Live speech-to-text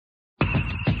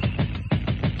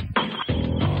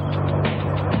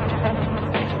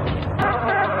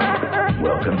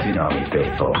Toonami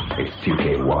faithful, it's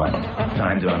 2K1.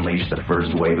 Time to unleash the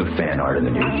first wave of fan art in the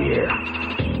new year.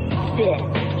 This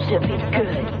should be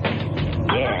good.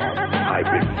 Yeah, I've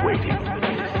been waiting.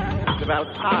 It's about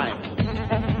time.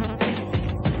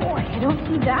 Boy, you don't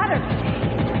see that every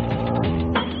day.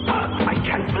 I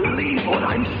can't believe what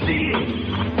I'm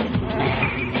seeing.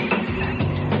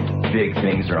 Big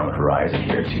things are on the horizon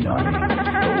here, Toonami.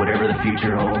 But whatever the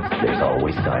future holds, there's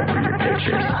always time for your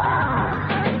pictures.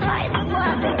 I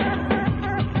love it.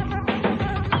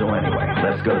 So anyway,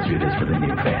 let's go through this for the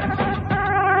new fans.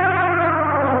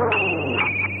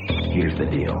 Here's the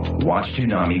deal. Watch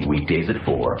Toonami weekdays at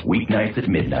 4, weeknights at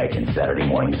midnight, and Saturday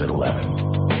mornings at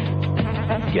 11.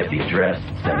 Get the address,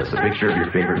 send us a picture of your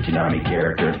favorite Toonami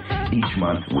character. Each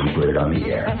month, we put it on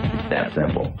the air. It's that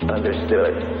simple.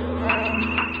 Understood.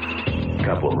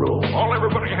 Couple rules. All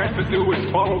everybody has to do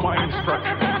is follow my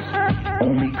instructions.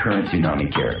 Only current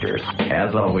Toonami characters.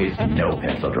 As always, no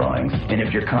pencil drawings. And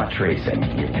if you're caught tracing,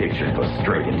 your picture goes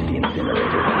straight into the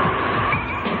incinerator.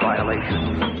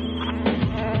 Violation.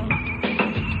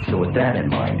 So with that in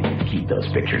mind, keep those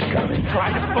pictures coming. Try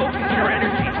to focus your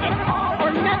energy. It's all or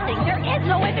nothing. There is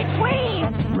no in between.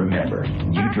 Remember,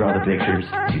 you draw the pictures,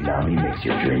 Toonami makes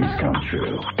your dreams come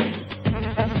true.